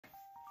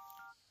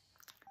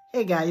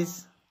Hey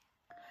guys,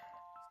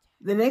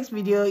 the next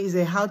video is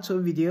a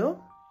how-to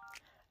video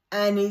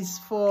and it's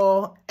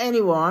for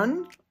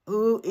anyone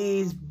who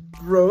is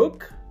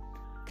broke,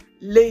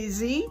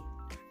 lazy,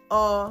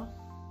 or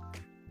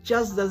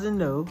just doesn't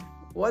know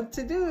what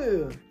to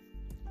do.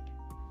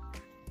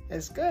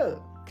 Let's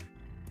go.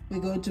 We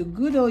go to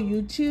good old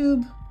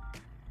YouTube.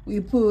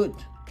 We put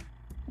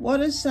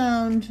water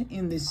sound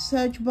in the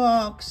search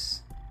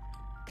box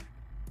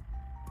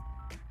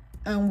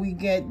and we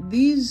get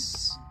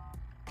these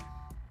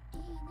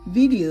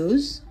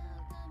videos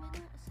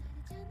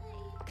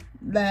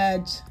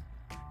that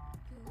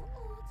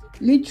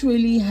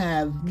literally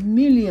have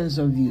millions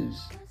of views.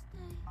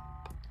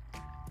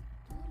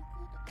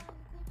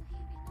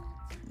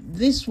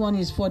 This one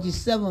is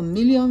 47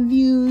 million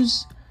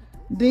views.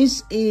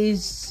 This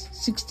is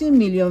 16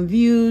 million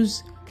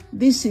views.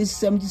 This is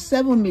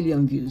 77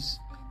 million views.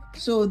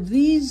 So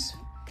these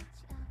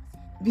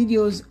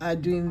videos are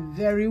doing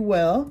very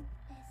well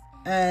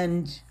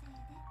and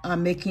are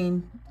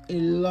making a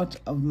lot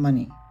of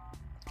money.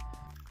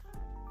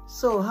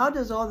 So how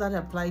does all that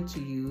apply to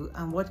you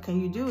and what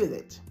can you do with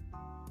it?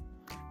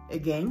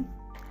 Again,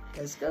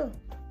 let's go.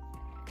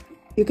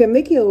 You can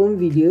make your own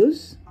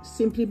videos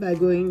simply by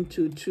going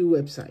to two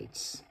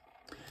websites.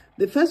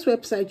 The first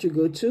website you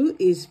go to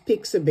is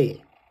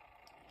Pixabay.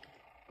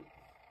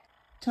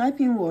 Type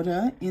in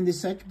water in the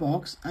search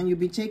box and you'll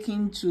be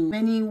taken to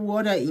many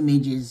water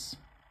images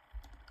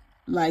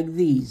like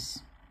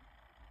these.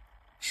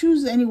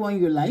 Choose any one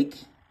you like.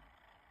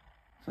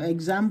 For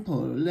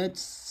example,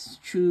 let's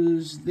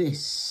choose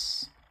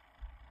this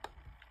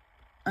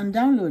and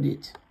download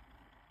it.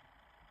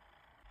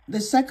 The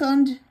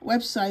second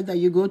website that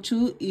you go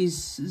to is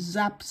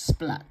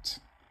Zapsplat.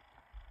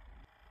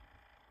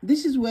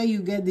 This is where you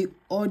get the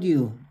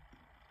audio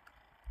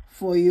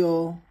for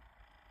your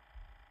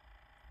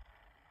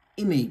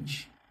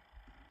image.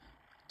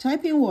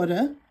 Type in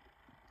water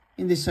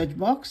in the search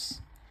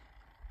box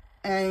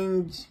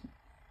and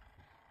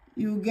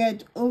you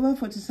get over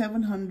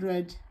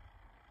 4,700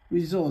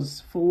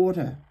 results for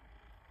water.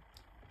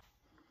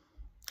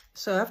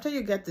 So after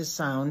you get the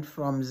sound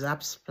from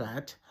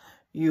Zapsplat,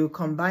 you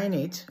combine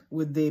it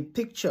with the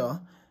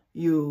picture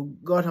you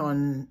got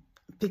on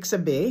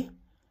Pixabay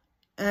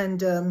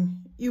and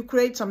you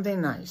create something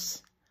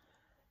nice.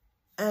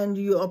 And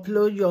you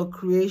upload your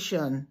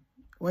creation.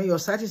 When you're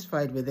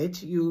satisfied with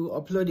it, you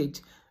upload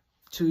it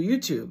to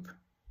YouTube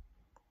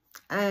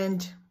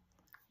and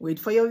wait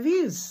for your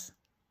views.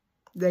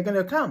 They're going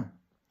to come.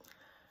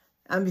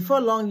 And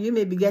before long, you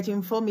may be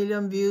getting 4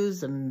 million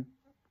views and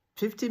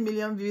 50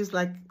 million views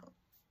like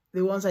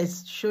the ones I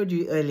showed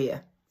you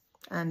earlier.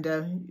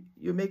 And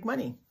you make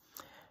money.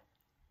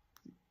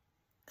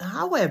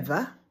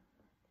 However,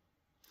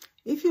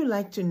 if you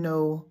like to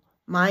know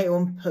my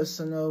own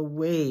personal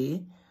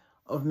way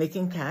of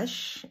making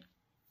cash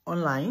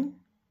online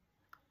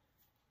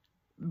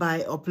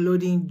by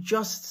uploading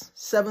just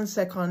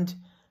 7-second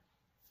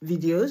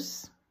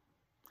videos,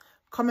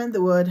 comment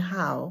the word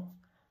how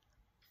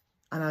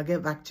and I'll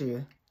get back to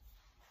you.